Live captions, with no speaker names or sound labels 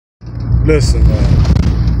Listen,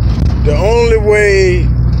 man. The only way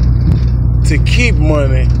to keep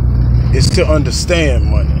money is to understand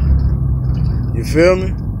money. You feel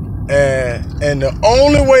me? And the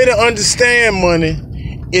only way to understand money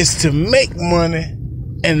is to make money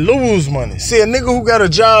and lose money. See, a nigga who got a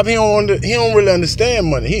job, he don't really understand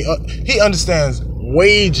money. He understands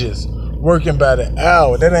wages, working by the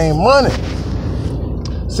hour. That ain't money.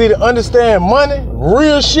 See, to understand money,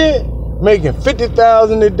 real shit, making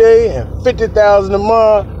 $50,000 a day and $50,000 a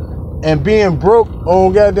month, and being broke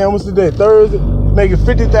on goddamn, what's the day? Thursday, making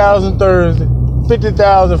 $50,000 Thursday,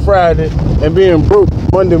 $50,000 Friday, and being broke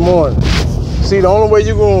Monday morning. See, the only way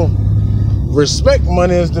you gonna respect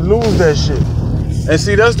money is to lose that shit. And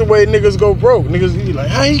see, that's the way niggas go broke. Niggas be like,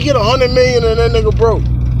 how he get 100 million and that nigga broke?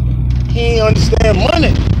 He ain't understand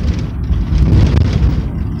money.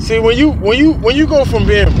 See, when you go from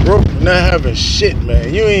being broke, not having shit,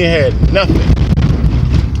 man, you ain't had nothing,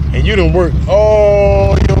 and you done worked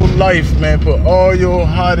all your life, man, put all your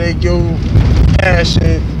heartache, your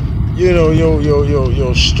passion, you know,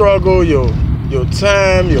 your struggle, your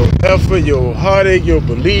time, your effort, your heartache, your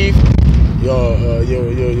belief, your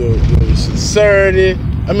sincerity.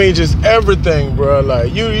 I mean, just everything, bro.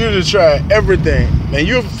 Like you just tried everything, and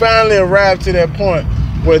you finally arrived to that point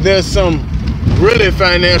where there's some really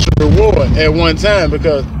financial reward at one time.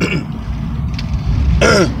 Because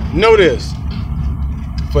know this,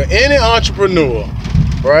 for any entrepreneur,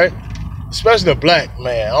 right, especially a black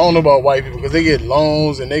man, I don't know about white people because they get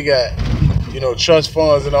loans and they got, you know, trust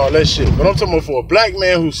funds and all that shit, but I'm talking about for a black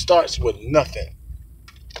man who starts with nothing,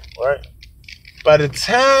 right, by the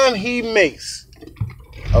time he makes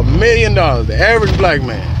 $1 million, the average black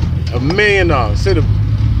man, $1 million, say the,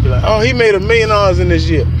 like, oh, he made $1 million in this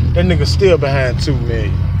year, that nigga still behind $2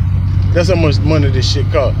 million. That's how much money this shit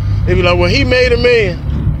cost. They be like, well, he made $1 million.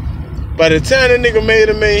 By the time that nigga made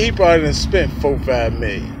 $1 million, he probably done spent $4-5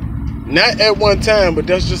 million. Not at one time, but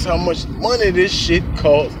that's just how much money this shit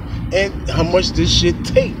costs and how much this shit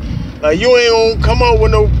take. Like, you ain't gonna come out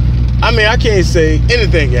with no, I mean, I can't say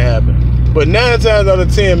anything can happen, but 9 times out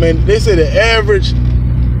of 10, man, they say the average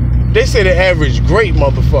great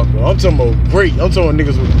motherfucker, I'm talking about great, I'm talking about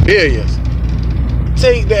niggas with billions,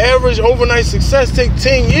 take the average overnight success take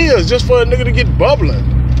 10 years just for a nigga to get bubbling.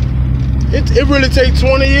 It really take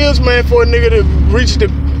 20 years, man, for a nigga to reach the,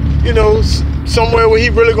 you know, somewhere where he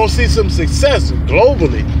really gonna see some success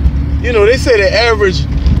globally. You know, they say the average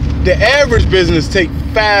business take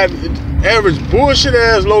average bullshit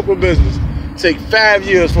ass local business take 5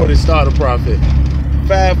 years before they start a profit.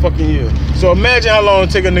 5 fucking years. So imagine how long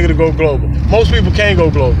it take a nigga to go global. Most people can't go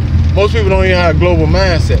global. Most people don't even have global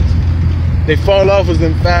mindsets. They fall off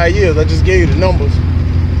within 5 years. I just gave you the numbers.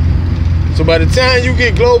 So by the time you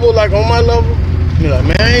get global, like on my level, you're like,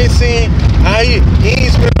 man, I ain't seen how he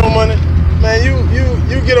ain't spend no money. Man,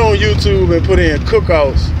 you get on YouTube and put in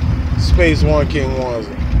cookouts, space One King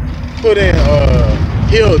Wanza. Put in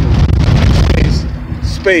Hilton,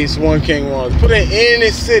 space One King Wanza. Put in any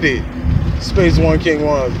city, space One King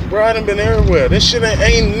Wanza. Bro, I done been everywhere. This shit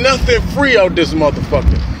ain't nothing free out this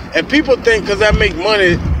motherfucker. And people think because I make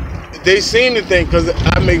money, they seem to think because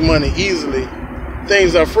I make money easily,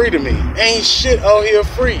 things are free to me. Ain't shit out here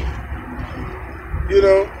free. You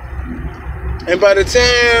know? And by the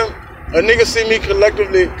time a nigga see me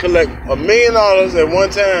collectively collect $1 million at one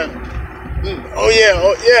time, oh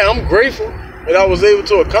yeah, I'm grateful that I was able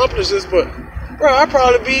to accomplish this, but bro, I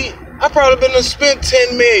probably been to spend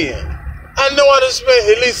 10 million. I know I done spent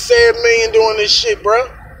at least 7 million doing this shit, bro.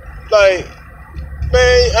 Like,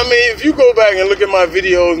 man, I mean, if you go back and look at my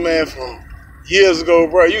videos, man, from years ago,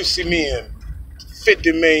 bro, you see me in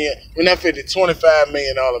 50 million, when not 50, $25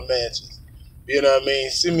 million mansions. You know what I mean?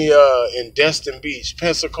 See me in Destin Beach,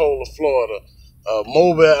 Pensacola, Florida,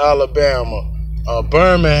 Mobile, Alabama,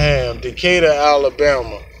 Birmingham, Decatur,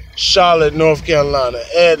 Alabama, Charlotte, North Carolina,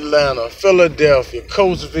 Atlanta, Philadelphia,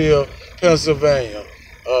 Coatesville, Pennsylvania,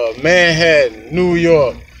 Manhattan, New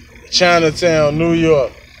York, Chinatown, New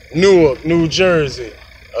York, Newark, New Jersey,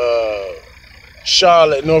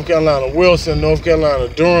 Charlotte, North Carolina, Wilson, North Carolina,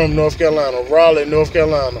 Durham, North Carolina, Raleigh, North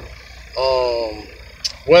Carolina,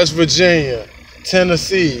 West Virginia,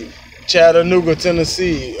 Tennessee, Chattanooga,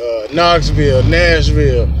 Tennessee, Knoxville,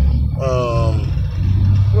 Nashville,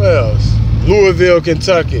 where else? Louisville,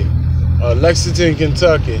 Kentucky, Lexington,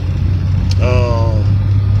 Kentucky.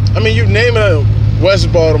 I mean, you name it,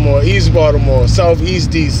 West Baltimore, East Baltimore, Southeast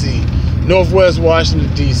DC, Northwest Washington,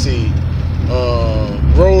 DC,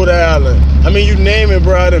 Rhode Island. I mean, you name it,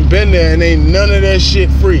 bro, I done been there and ain't none of that shit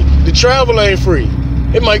free. The travel ain't free.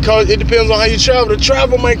 It might cost, it depends on how you travel. The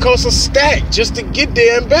travel might cost a stack just to get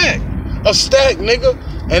there and back. A stack, nigga.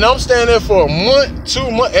 And I'm staying there for a month, 2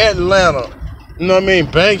 months, Atlanta. You know what I mean?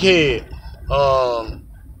 Bankhead.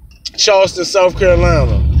 Charleston, South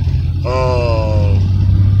Carolina.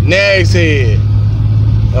 Nags Head.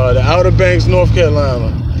 The Outer Banks, North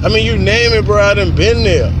Carolina. I mean, you name it, bro. I done been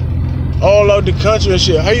there. All out the country and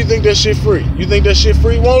shit. How you think that shit free? You think that shit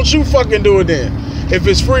free? Why don't you fucking do it then? If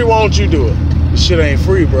it's free, why don't you do it? This shit ain't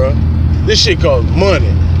free, bro. This shit costs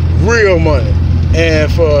money. Real money.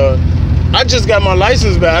 And I just got my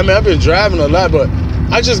license back. I mean, I've been driving a lot, but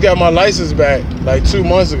I just got my license back like 2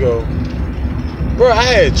 months ago. Bro, I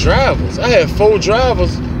had drivers. I had 4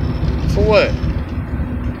 drivers for what?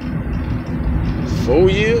 4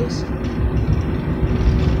 years?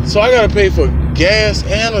 So I gotta pay for gas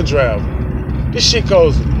and a driver. This shit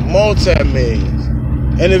costs multi-millions.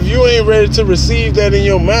 And if you ain't ready to receive that in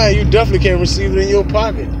your mind, you definitely can't receive it in your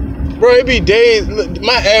pocket. Bro, it be days.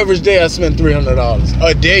 My average day, I spend $300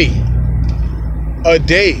 a day. A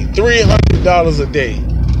day. $300 a day.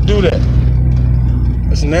 Do that.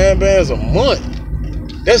 That's 9 bands a month.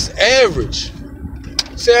 That's average.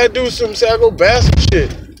 Say I do something, say I go buy some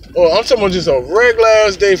shit. Or I'm talking about just a regular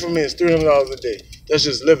ass day for me, it's $300 a day. That's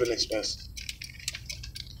just living expenses.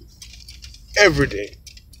 Every day.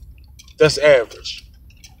 That's average.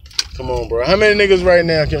 Come on, bro. How many niggas right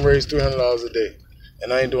now can raise $300 a day?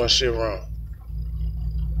 And I ain't doing shit wrong.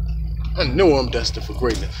 I know I'm destined for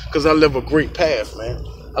greatness. Because I live a great path, man.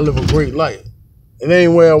 I live a great life. It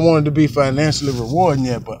ain't where I wanted to be financially rewarding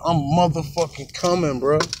yet, but I'm motherfucking coming,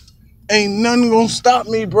 bro. Ain't nothing gonna stop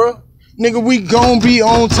me, bro. Nigga, we gon' be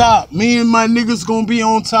on top. Me and my niggas gon' be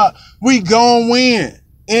on top. We gon' win.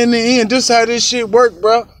 In the end, this how this shit work,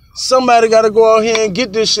 bro. Somebody gotta go out here and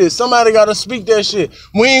get this shit. Somebody gotta speak that shit.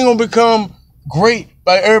 We ain't gonna become great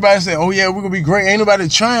by everybody saying, oh yeah, we gonna be great. Ain't nobody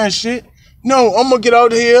trying shit. No, I'm gonna get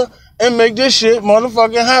out here and make this shit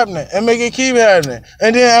motherfucking happening. And make it keep happening.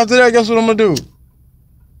 And then after that, guess what I'm gonna do?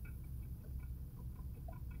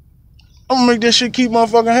 I'm gonna make that shit keep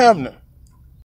motherfucking happening.